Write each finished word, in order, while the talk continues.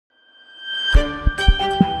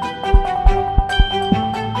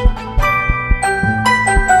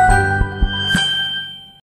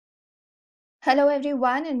Hello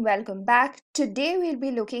everyone and welcome back. Today we'll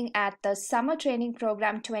be looking at the Summer Training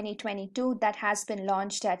Program 2022 that has been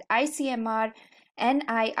launched at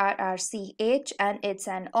ICMR-NIRRCH, and it's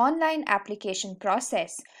an online application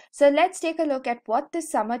process. So let's take a look at what this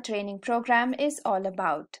Summer Training Program is all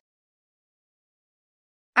about.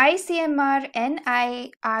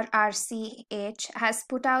 ICMR-NIRRCH has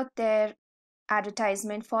put out their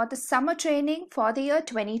advertisement for the summer training for the year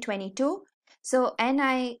 2022. So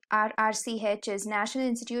NIRRCH is National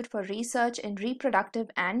Institute for Research in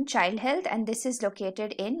Reproductive and Child Health, and this is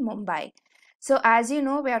located in Mumbai. So as you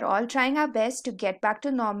know, we are all trying our best to get back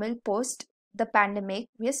to normal post the pandemic.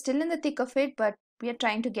 We are still in the thick of it, but we are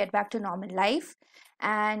trying to get back to normal life.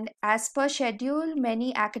 And as per schedule,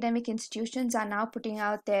 many academic institutions are now putting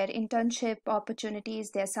out their internship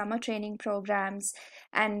opportunities, their summer training programs,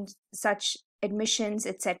 and such admissions,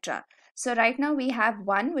 etc. So right now we have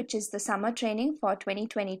one, which is the summer training for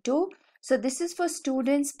 2022. So this is for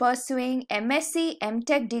students pursuing MSc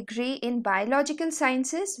MTech degree in biological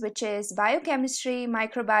sciences, which is biochemistry,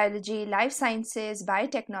 microbiology, life sciences,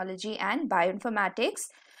 biotechnology, and bioinformatics,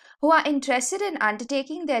 who are interested in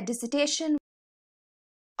undertaking their dissertation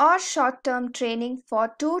or short-term training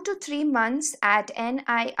for 2 to 3 months at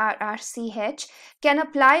NIRRCH can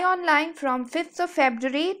apply online from 5th of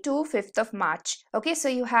February to 5th of March. Okay, so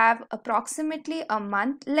you have approximately a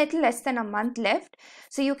month, little less than a month left.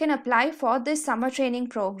 So you can apply for this summer training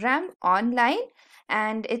program online,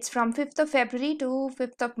 and it's from 5th of February to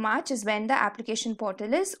 5th of March is when the application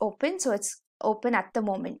portal is open. So it's open at the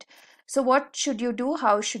moment. So what should you do?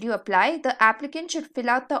 How should you apply? The applicant should fill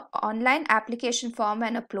out the online application form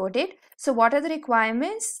and upload it. So what are the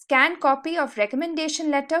requirements? Scan copy of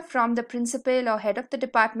recommendation letter from the principal or head of the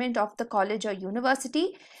department of the college or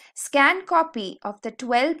university. Scan copy of the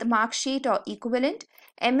 12th mark sheet or equivalent.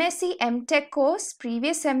 MSc MTech course,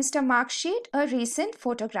 previous semester mark sheet, a recent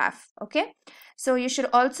photograph. Okay. So you should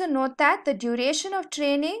also note that the duration of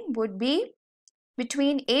training would be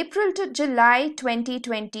between April to July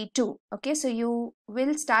 2022. Okay, so you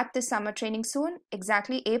will start the summer training soon,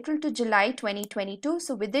 exactly April to July 2022.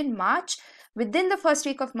 So within March, within the first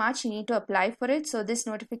week of March, you need to apply for it. So this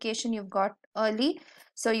notification you've got early,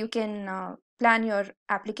 so you can plan your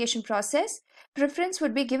application process. Preference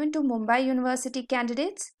would be given to Mumbai University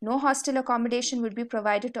candidates. No hostel accommodation would be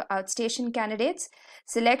provided to outstation candidates.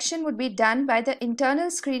 Selection would be done by the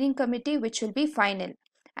internal screening committee, which will be final.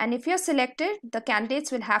 And if you're selected, the candidates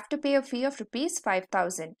will have to pay a fee of rupees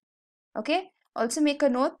 5,000. Okay. Also make a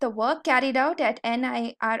note, the work carried out at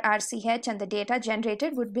NIRRCH and the data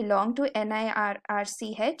generated would belong to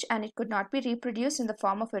NIRRCH, and it could not be reproduced in the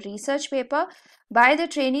form of a research paper by the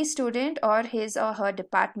trainee student or his or her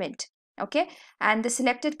department. Okay. And the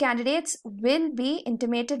selected candidates will be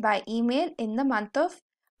intimated by email in the month of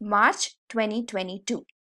March 2022.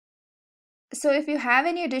 So if you have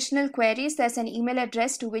any additional queries, there's an email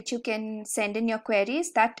address to which you can send in your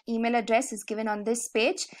queries. That email address is given on this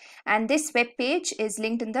page, and this web page is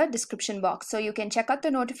linked in the description box. So you can check out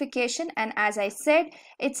the notification, and as I said,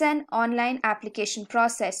 it's an online application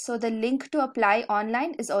process. So the link to apply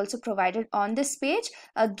online is also provided on this page,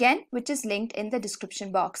 again, which is linked in the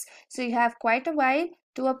description box. So you have quite a while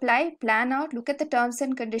to apply, plan out, look at the terms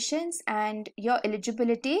and conditions and your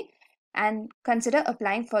eligibility, and consider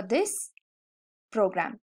applying for this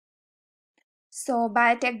program. So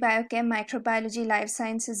biotech, biochem, microbiology, life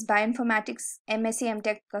sciences, bioinformatics, MSc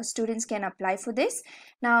MTech students can apply for this.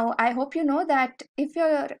 Now I hope you know that if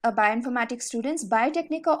you're a bioinformatics student,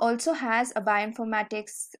 Biotechnica also has a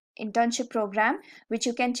bioinformatics internship program which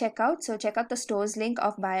you can check out. So check out the stores link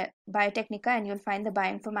of Biotechnica and you'll find the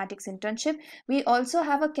bioinformatics internship. We also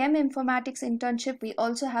have a Cheminformatics internship. We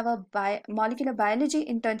also have a molecular biology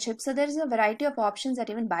internship. So there is a variety of options that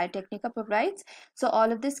even Biotechnica provides. So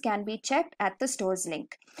all of this can be checked at the stores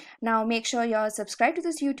link. Now make sure you're subscribed to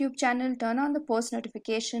this YouTube channel, turn on the post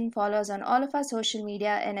notification, follow us on all of our social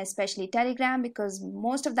media and especially Telegram, because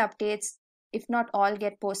most of the updates, if not all,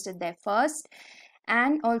 get posted there first.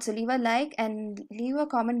 And also leave a like and leave a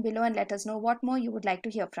comment below and let us know what more you would like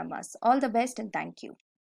to hear from us. All the best and thank you.